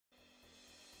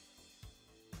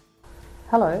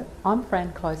Hello, I'm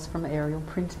Fran Close from Aerial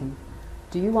Printing.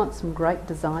 Do you want some great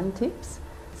design tips?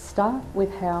 Start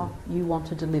with how you want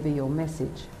to deliver your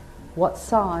message. What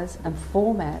size and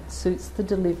format suits the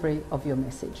delivery of your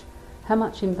message? How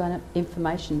much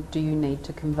information do you need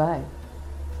to convey?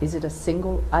 Is it a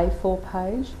single A4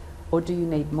 page or do you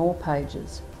need more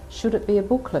pages? Should it be a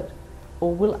booklet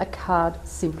or will a card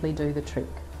simply do the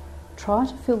trick? Try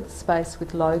to fill the space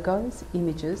with logos,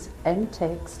 images and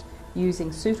text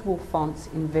using suitable fonts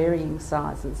in varying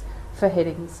sizes for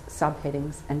headings,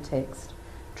 subheadings and text.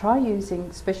 Try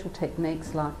using special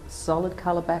techniques like solid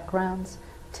colour backgrounds,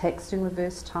 text in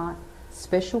reverse type,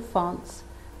 special fonts,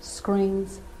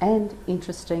 screens and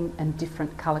interesting and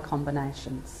different colour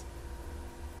combinations.